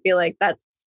because I feel like that's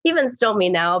even still me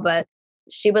now, but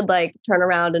she would like turn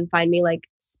around and find me like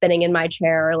spinning in my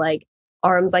chair, like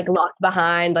arms like locked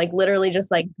behind, like literally just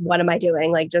like, what am I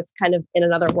doing? Like just kind of in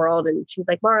another world. And she's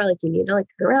like, Mara, like you need to like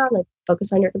turn around, like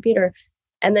focus on your computer.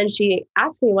 And then she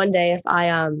asked me one day if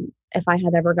I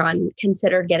had ever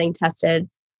considered getting tested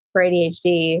for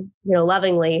ADHD,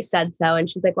 lovingly said so. And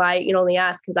she's like, well, you only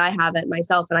ask because I have it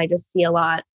myself. And I just see a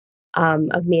lot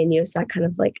of me and you. So that kind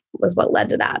of like was what led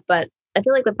to that. But I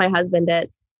feel like with my husband,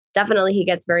 definitely he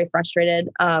gets very frustrated.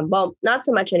 Well, not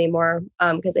so much anymore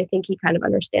because I think he kind of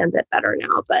understands it better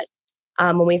now. But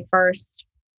when we first,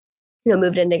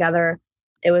 moved in together,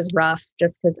 it was rough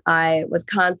just because I was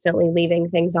constantly leaving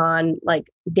things on, like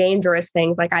dangerous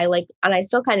things. Like and I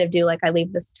still kind of do, like I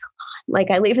leave the stove on,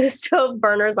 like I leave the stove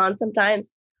burners on sometimes,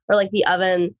 or like the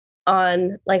oven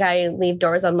on, like I leave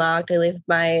doors unlocked. I leave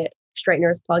my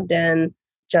straighteners plugged in,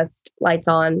 just lights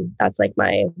on. That's like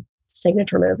my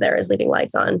signature move there, is leaving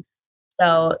lights on.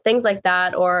 So things like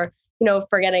that, or,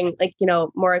 forgetting like,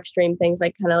 more extreme things,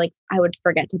 like kind of like I would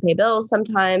forget to pay bills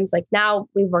sometimes. Like now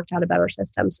we've worked out a better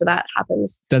system. So that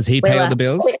happens. Does he pay all the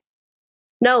bills?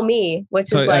 No, me,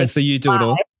 which is like. So you do it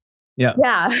all? Yeah.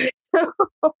 Yeah.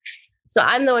 So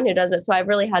I'm the one who does it. So I've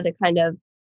really had to kind of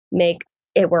make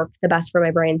it work the best for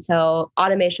my brain. So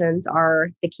automations are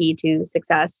the key to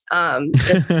success.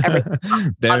 Just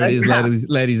there it is,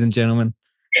 ladies and gentlemen.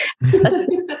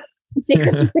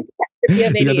 Secret to success.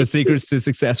 You got the secrets to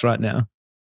success right now.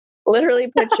 Literally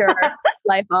put your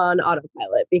life on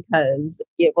autopilot because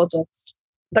it will just,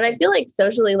 but I feel like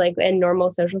socially, like in normal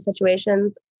social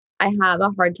situations, I have a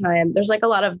hard time. There's like a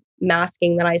lot of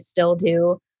masking that I still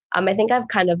do. I think I've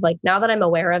kind of like, now that I'm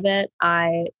aware of it,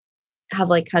 I have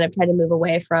like kind of tried to move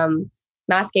away from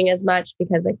masking as much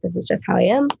because like, this is just how I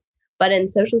am. But in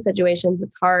social situations,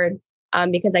 it's hard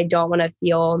because I don't want to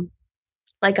feel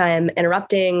like I'm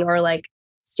interrupting or like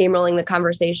steamrolling the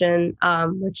conversation,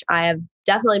 which I have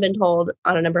definitely been told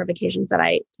on a number of occasions that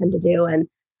I tend to do. And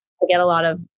I get a lot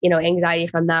of, anxiety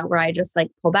from that, where I just like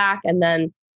pull back and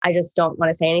then I just don't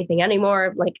want to say anything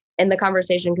anymore, like in the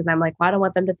conversation, because I'm like, well, I don't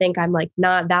want them to think I'm like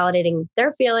not validating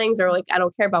their feelings, or like I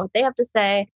don't care about what they have to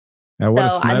say. What a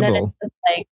snowball. And then it's just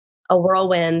like a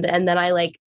whirlwind, and then I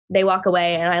like they walk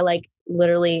away, and I like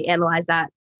literally analyze that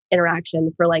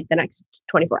interaction for like the next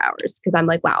 24 hours because I'm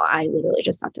like, wow, I literally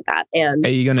just stopped at that. And are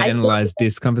you going to analyze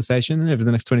this conversation over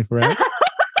the next 24 hours?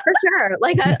 For sure.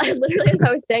 Like I literally, as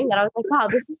I was saying that, I was like, wow,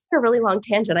 this is a really long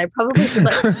tangent. I probably should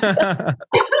let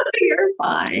You're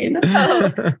fine.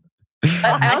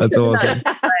 That's awesome.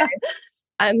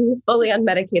 I'm fully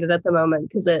unmedicated at the moment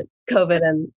because COVID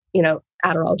and,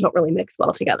 Adderall don't really mix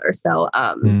well together. So,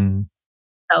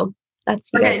 so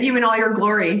that's you in all your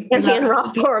glory. And in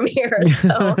raw form here.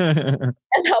 So and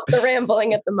help the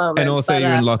rambling at the moment. And also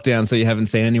you're in lockdown, so you haven't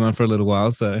seen anyone for a little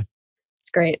while. So it's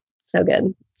great. So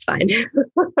good. It's fine.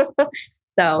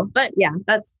 So, but yeah,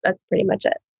 that's pretty much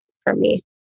it for me.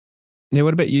 Yeah.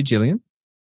 What about you, Jillian?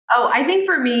 Oh, I think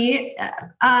for me,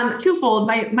 twofold.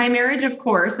 My marriage, of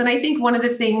course. And I think one of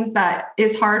the things that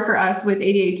is hard for us with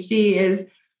ADHD is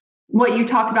what you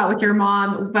talked about with your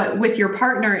mom, but with your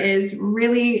partner, is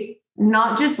really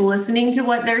not just listening to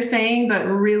what they're saying, but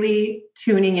really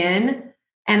tuning in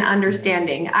and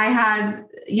understanding. I had,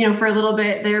 for a little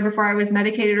bit there before I was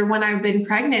medicated or when I've been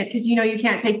pregnant, because, you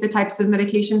can't take the types of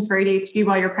medications for ADHD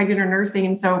while you're pregnant or nursing.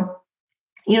 And so,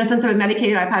 since I've been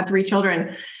medicated, I've had 3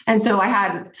 children. And so I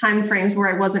had time frames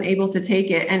where I wasn't able to take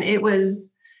it. And it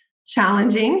was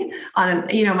challenging on,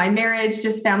 my marriage,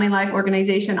 just family life,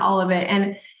 organization, all of it.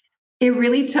 And it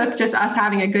really took just us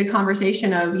having a good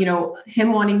conversation of,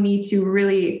 him wanting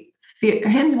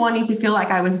to feel like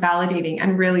I was validating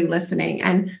and really listening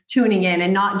and tuning in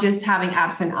and not just having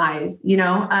absent eyes,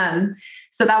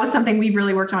 So that was something we've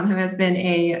really worked on and has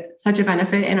been such a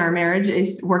benefit in our marriage,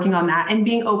 is working on that and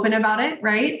being open about it.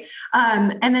 Right.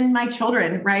 And then my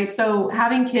children, right. So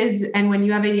having kids, and when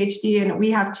you have ADHD, and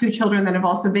we have 2 children that have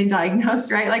also been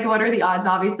diagnosed, right. Like, what are the odds?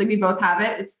 Obviously we both have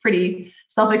it. It's pretty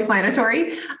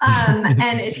self-explanatory.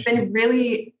 And it's been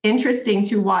really interesting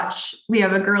to watch. We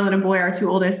have a girl and a boy, our 2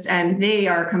 oldest, and they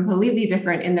are completely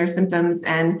different in their symptoms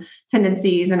and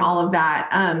tendencies and all of that.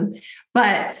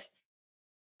 But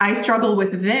I struggle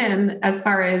with them as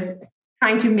far as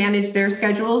trying to manage their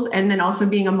schedules, and then also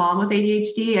being a mom with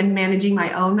ADHD and managing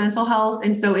my own mental health.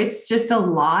 And so it's just a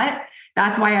lot.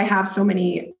 That's why I have so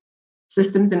many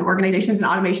systems and organizations and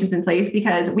automations in place,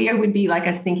 because we would be like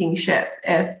a sinking ship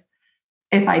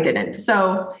if I didn't.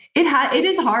 So it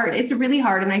is hard. It's really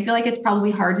hard. And I feel like it's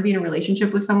probably hard to be in a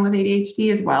relationship with someone with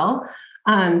ADHD as well,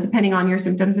 depending on your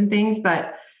symptoms and things.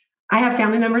 But I have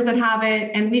family members that have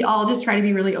it, and we all just try to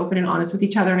be really open and honest with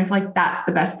each other. And I feel like that's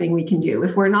the best thing we can do.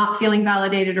 If we're not feeling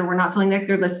validated or we're not feeling like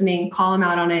they're listening, call them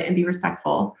out on it and be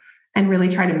respectful and really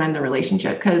try to mend the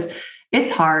relationship, because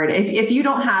it's hard. If you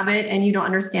don't have it and you don't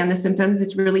understand the symptoms,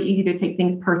 it's really easy to take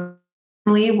things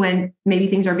personally when maybe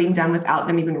things are being done without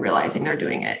them even realizing they're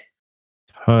doing it.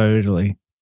 Totally.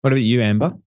 What about you,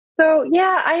 Amber? So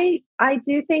yeah, I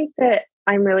do think that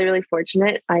I'm really, really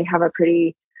fortunate. I have a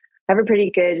pretty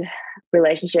good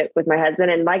relationship with my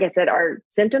husband. And like I said, our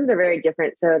symptoms are very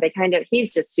different. So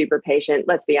he's just super patient.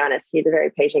 Let's be honest. He's a very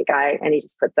patient guy, and he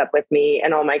just puts up with me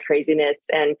and all my craziness.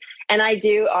 And I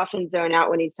do often zone out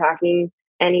when he's talking,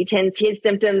 and his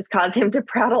symptoms cause him to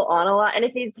prattle on a lot.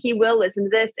 And he will listen to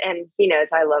this, and he knows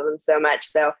I love him so much.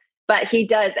 So, but he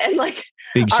does. And like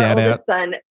big shout out.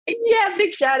 Son, yeah,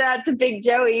 big shout out to Big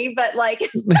Joey. But like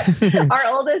our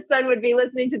oldest son would be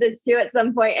listening to this too at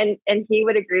some point, and he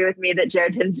would agree with me that Joe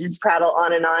tends to just prattle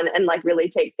on and like really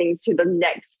take things to the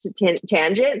next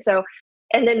tangent. So,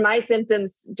 and then my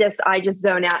symptoms I just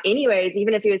zone out anyways.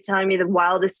 Even if he was telling me the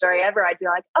wildest story ever, I'd be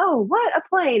like, oh, what, a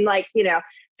plane? Like,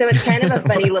 so it's kind of a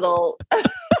funny little, we're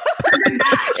a good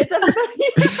match,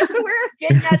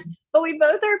 but we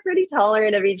both are pretty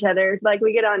tolerant of each other. Like,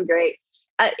 we get on great.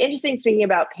 Interesting, speaking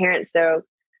about parents though,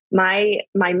 my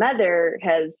mother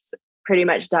has pretty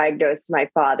much diagnosed my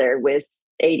father with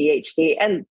ADHD.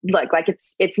 And look, like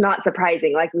it's not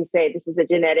surprising. Like we say, this is a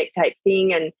genetic type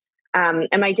thing. And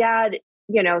my dad,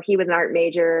 he was an art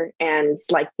major, and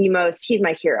like he's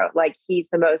my hero. Like, he's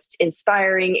the most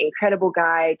inspiring, incredible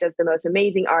guy, does the most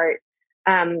amazing art.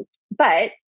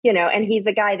 But, and he's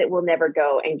a guy that will never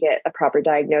go and get a proper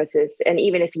diagnosis. And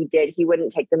even if he did, he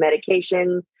wouldn't take the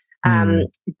medication.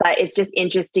 But it's just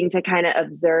interesting to kind of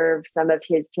observe some of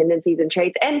his tendencies and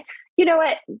traits. And you know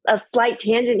what, a slight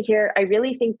tangent here. I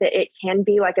really think that it can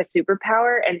be like a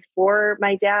superpower. And for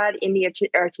my dad in the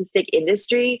artistic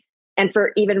industry, and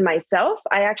for even myself,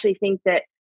 I actually think that,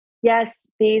 yes,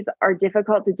 these are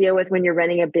difficult to deal with when you're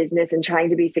running a business and trying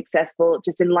to be successful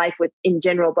just in life in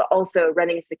general, but also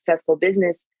running a successful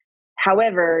business.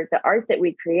 However, the art that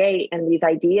we create and these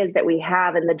ideas that we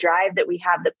have and the drive that we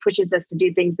have that pushes us to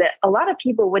do things that a lot of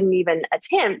people wouldn't even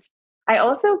attempt, I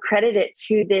also credit it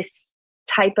to this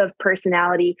type of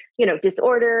personality,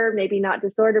 disorder, maybe not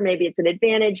disorder, maybe it's an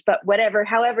advantage, but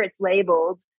however it's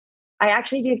labeled. I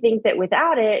actually do think that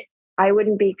without it, I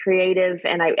wouldn't be creative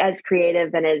and as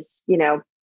creative and as,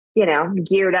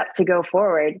 geared up to go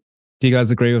forward. Do you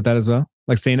guys agree with that as well?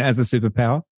 Like, seeing it as a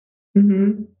superpower?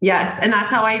 Mm-hmm. Yes. And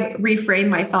that's how I reframe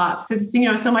my thoughts, because,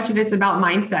 so much of it's about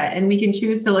mindset, and we can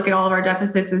choose to look at all of our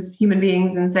deficits as human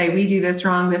beings and say, we do this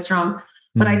wrong.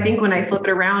 But I think when I flip it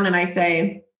around and I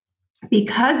say,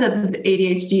 because of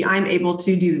ADHD, I'm able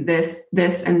to do this,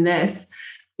 and this,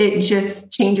 it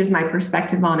just changes my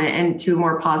perspective on it and to a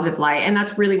more positive light. And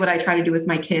that's really what I try to do with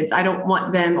my kids. I don't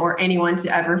want them or anyone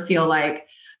to ever feel like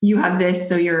you have this,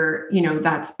 so you're,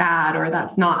 that's bad, or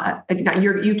that's not,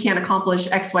 you can't accomplish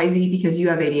XYZ because you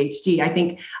have ADHD. I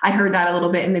think I heard that a little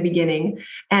bit in the beginning,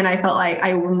 and I felt like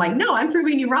I'm like, no, I'm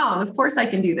proving you wrong. Of course I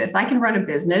can do this. I can run a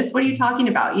business. What are you talking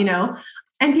about?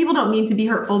 And people don't mean to be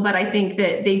hurtful, but I think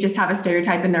that they just have a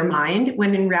stereotype in their mind,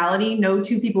 when in reality, no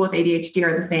 2 people with ADHD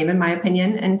are the same, in my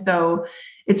opinion. And so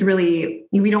it's really,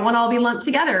 we don't want to all be lumped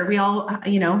together. We all, I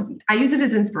use it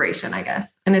as inspiration, I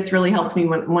guess. And it's really helped me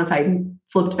once I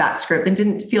flipped that script and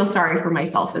didn't feel sorry for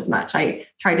myself as much. I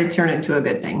tried to turn it into a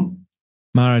good thing.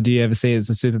 Mara, do you ever see it as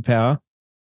a superpower?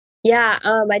 Yeah,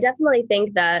 I definitely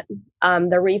think that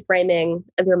the reframing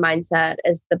of your mindset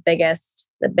is the biggest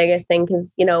thing.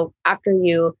 Because,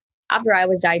 after I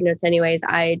was diagnosed anyways,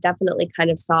 I definitely kind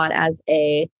of saw it as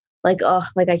I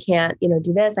can't,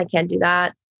 do this, I can't do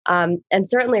that. And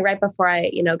certainly right before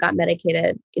I, got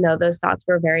medicated, those thoughts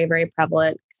were very, very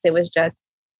prevalent, because it was just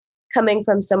coming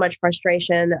from so much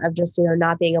frustration of just,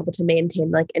 not being able to maintain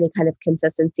like any kind of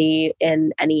consistency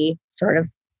in any sort of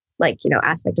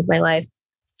aspect of my life.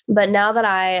 But now that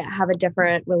I have a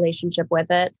different relationship with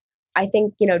it, I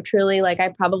think, truly, like, I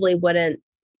probably wouldn't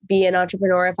be an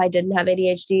entrepreneur if I didn't have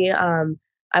ADHD.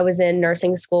 I was in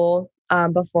nursing school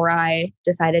before I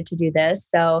decided to do this.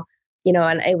 So,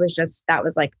 and it was just, that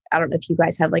was like, I don't know if you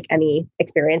guys have like any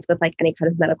experience with like any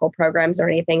kind of medical programs or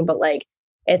anything, but like,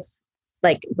 it's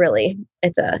like, really,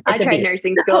 I tried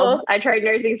nursing school. I tried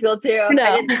nursing school too. No.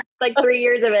 I did like 3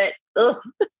 years of it. Ugh.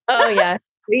 Oh yeah.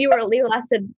 You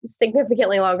lasted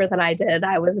significantly longer than I did.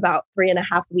 I was about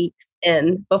 3.5 weeks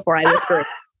in before I withdrew.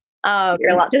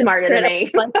 You're a lot smarter than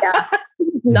me. Yeah,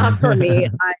 not for me.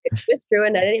 I withdrew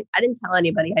and I didn't tell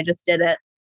anybody. I just did it.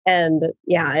 And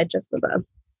yeah, it just was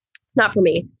not for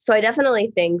me. So I definitely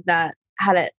think that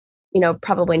had it,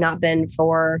 probably not been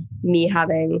for me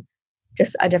having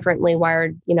just a differently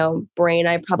wired, brain,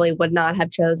 I probably would not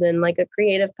have chosen like a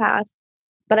creative path.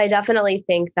 But I definitely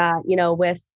think that,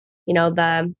 with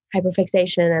the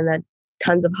hyperfixation and the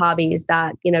tons of hobbies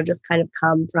that, just kind of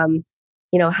come from,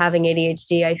 having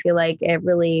ADHD, I feel like it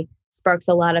really sparks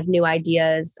a lot of new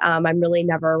ideas. I'm really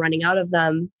never running out of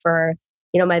them for,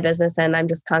 my business. And I'm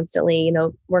just constantly,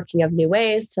 working of new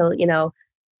ways to,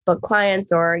 book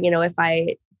clients, or, if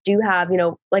I do have,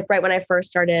 like right when I first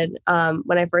started,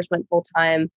 when I first went full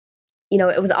time,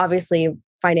 it was obviously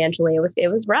financially, it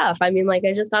was rough. I mean, like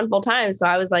I just gone full time. So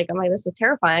I was like, this is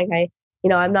terrifying.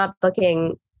 I'm not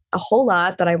booking a whole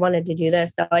lot, but I wanted to do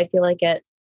this. So I feel like it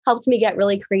helped me get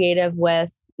really creative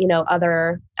with,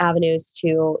 other avenues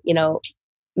to,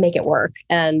 make it work.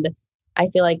 And I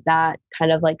feel like that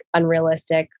kind of like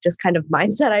unrealistic, just kind of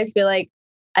mindset, I feel like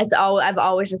I've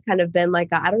always just kind of been like,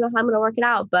 I don't know how I'm going to work it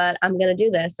out, but I'm going to do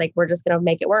this. Like, we're just going to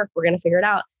make it work. We're going to figure it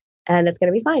out and it's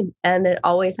going to be fine. And it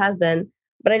always has been.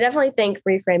 But I definitely think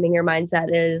reframing your mindset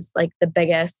is like the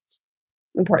biggest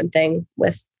important thing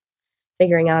with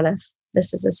figuring out if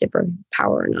this is a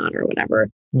superpower or not, or whatever.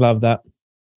 Love that.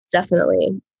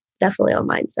 Definitely a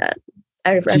mindset.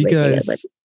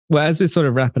 Well, as we're sort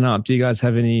of wrapping up, do you guys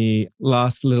have any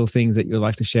last little things that you'd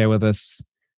like to share with us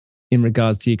in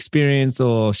regards to your experience,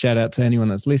 or shout out to anyone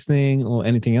that's listening, or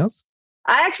anything else?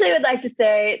 I actually would like to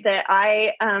say that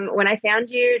when I found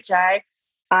you, Jai,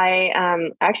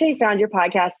 I actually found your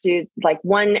podcast through like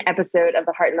one episode of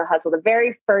The Heart and the Hustle. The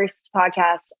very first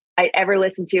podcast I ever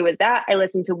listened to was that. I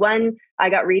listened to one, I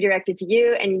got redirected to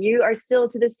you, and you are still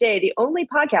to this day the only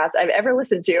podcast I've ever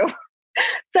listened to.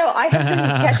 So I have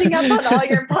been catching up on all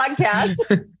your podcasts.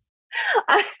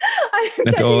 I'm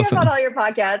catching up on all your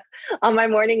podcasts on my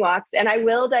morning walks, and I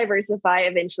will diversify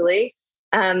eventually.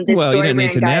 You don't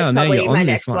need to now. Now you're on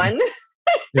this one.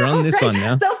 You're on this one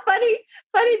now. So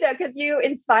funny though, because you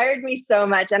inspired me so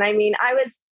much. And I mean, I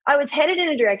was headed in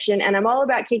a direction, and I'm all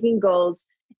about kicking goals.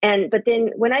 But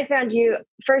then when I found you,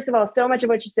 first of all, so much of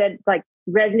what you said like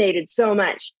resonated so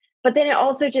much. But then it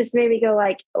also just made me go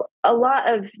like, a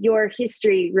lot of your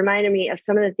history reminded me of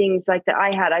some of the things like that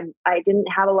I had. I didn't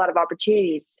have a lot of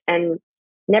opportunities and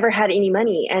never had any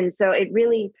money. And so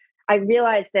I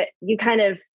realized that you kind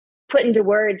of put into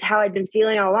words how I'd been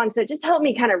feeling all along. So it just helped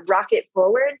me kind of rocket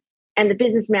forward. And the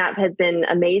business map has been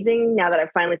amazing now that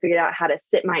I've finally figured out how to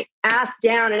sit my ass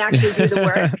down and actually do the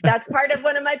work. That's part of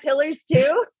one of my pillars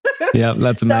too. Yeah,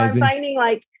 that's amazing. So I'm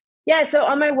finding so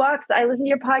on my walks, I listen to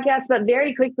your podcast, but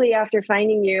very quickly after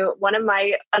finding you, one of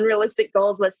my unrealistic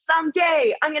goals was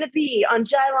someday I'm going to be on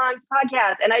Jai Long's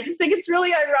podcast. And I just think it's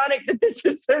really ironic that this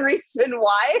is the reason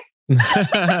why.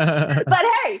 But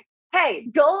hey,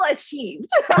 goal achieved.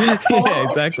 Yeah,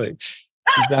 exactly.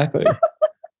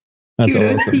 That's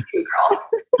awesome.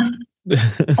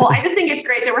 Well, I just think it's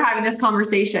great that we're having this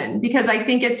conversation, because I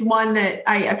think it's one that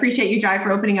I appreciate you, Jai,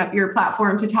 for opening up your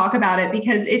platform to talk about it,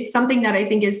 because it's something that I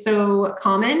think is so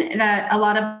common that a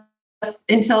lot of us,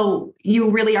 until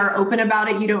you really are open about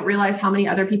it, you don't realize how many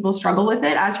other people struggle with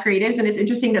it as creatives. And it's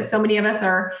interesting that so many of us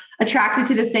are attracted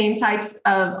to the same types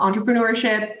of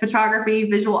entrepreneurship, photography,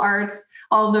 visual arts,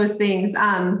 all of those things.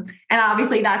 And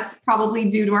obviously that's probably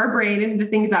due to our brain and the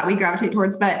things that we gravitate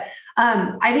towards. But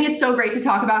I think it's so great to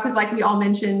talk about, because like we all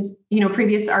mentioned,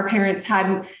 previous, our parents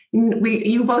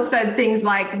you both said things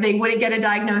like they wouldn't get a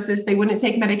diagnosis, they wouldn't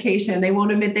take medication, they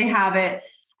won't admit they have it.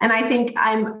 And I think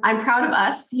I'm proud of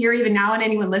us here, even now, and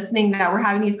anyone listening, that we're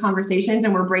having these conversations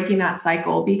and we're breaking that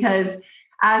cycle, because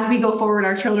as we go forward,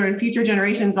 our children and future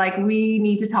generations, like, we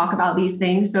need to talk about these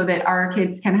things so that our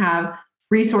kids can have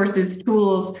resources,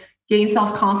 tools, gain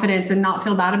self-confidence, and not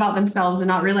feel bad about themselves and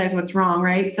not realize what's wrong.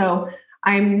 Right. So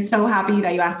I'm so happy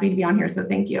that you asked me to be on here. So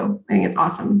thank you. I think it's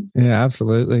awesome. Yeah,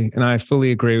 absolutely. And I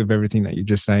fully agree with everything that you're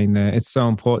just saying there. It's so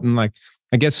important. Like,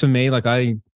 I guess for me, like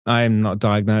I am not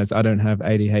diagnosed. I don't have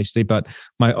ADHD, but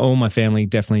all my family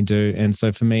definitely do. And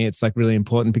so for me, it's like really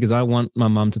important, because I want my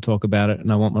mum to talk about it,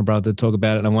 and I want my brother to talk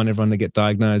about it, and I want everyone to get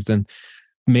diagnosed. And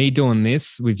me doing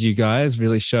this with you guys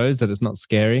really shows that it's not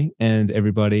scary, and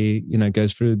everybody,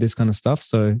 goes through this kind of stuff.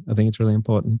 So I think it's really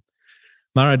important.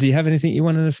 Mara, do you have anything you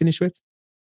wanted to finish with?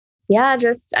 Yeah, I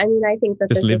think that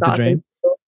just this is awesome. Dream.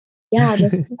 Yeah,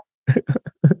 just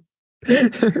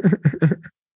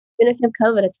even if you have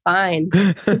COVID, it's fine.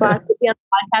 People have to be on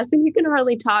the podcast and you can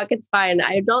hardly talk. It's fine.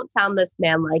 I don't sound this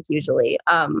man-like usually.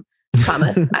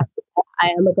 Promise. I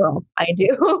am a girl. I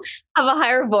do have a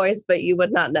higher voice, but you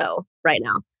would not know right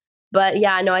now. But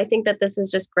yeah, no, I think that this is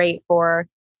just great for,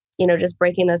 just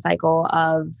breaking the cycle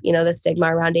of, the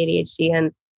stigma around ADHD,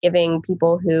 and giving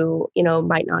people who,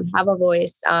 might not have a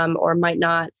voice, or might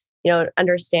not,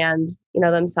 understand,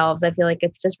 themselves. I feel like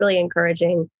it's just really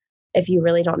encouraging if you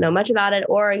really don't know much about it,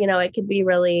 or, it could be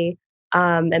really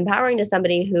empowering to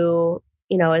somebody who,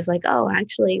 is like, oh,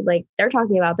 actually, like, they're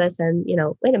talking about this, and,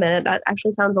 wait a minute, that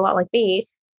actually sounds a lot like me.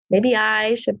 Maybe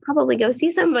I should probably go see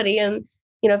somebody and,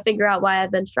 figure out why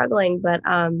I've been struggling. But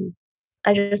I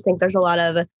just think there's a lot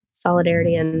of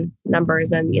solidarity in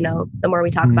numbers, and, the more we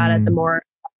talk about it, the more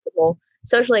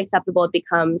socially acceptable it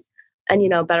becomes,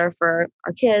 and, better for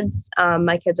our kids.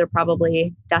 My kids are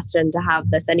probably destined to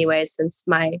have this anyway, since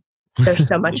there's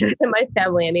so much of it in my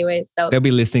family anyway. So they'll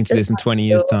be listening to this in 20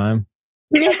 years' time.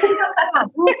 You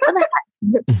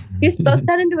spoke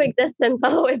that into existence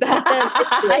all the way back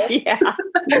then. Yeah.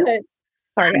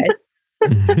 Sorry, guys.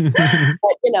 But,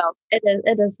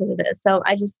 it is what it is. So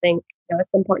I just think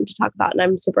it's important to talk about, and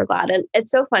I'm super glad. And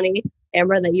it's so funny,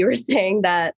 Amber, that you were saying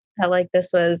that like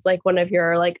this was like one of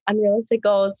your like unrealistic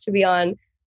goals to be on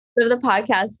the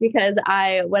podcast, because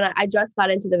when I just got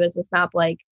into the business map,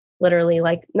 like literally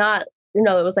like not, it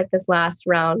was like this last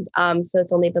round. So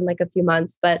it's only been like a few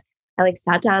months, but I like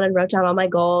sat down and wrote down all my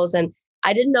goals, and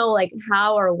I didn't know like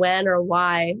how or when or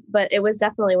why, but it was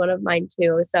definitely one of mine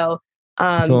too. So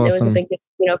awesome. It was a big,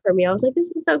 for me, I was like, this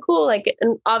is so cool. Like,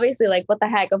 and obviously like, what the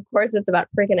heck, of course it's about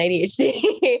freaking ADHD.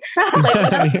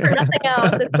 Like, for nothing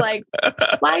else. It's like,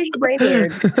 why is your brain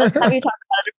weird? Let's have you talk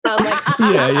about it.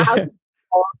 I'm like,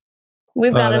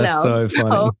 we've got to know. So funny.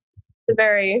 So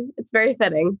it's very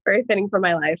fitting for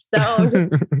my life. So I'm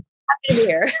just happy to be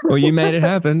here. Well, you made it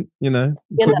happen,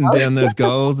 putting down those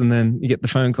goals, and then you get the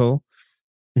phone call.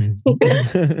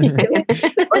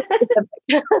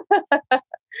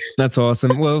 That's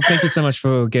awesome. Well, thank you so much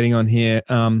for getting on here.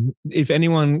 If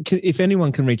anyone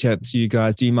can reach out to you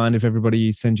guys, do you mind if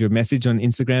everybody sends you a message on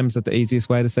Instagram? Is that the easiest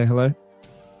way to say hello?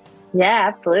 Yeah,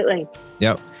 absolutely.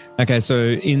 Yep. Okay, so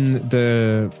in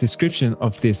the description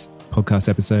of this podcast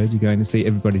episode, you're going to see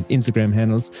everybody's Instagram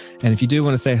handles. And if you do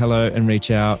want to say hello and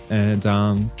reach out and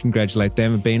congratulate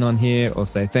them for being on here, or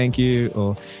say thank you,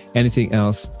 or anything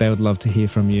else, they would love to hear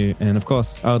from you. And of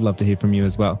course, I would love to hear from you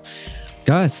as well.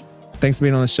 Guys, thanks for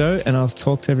being on the show, and I'll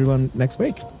talk to everyone next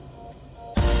week.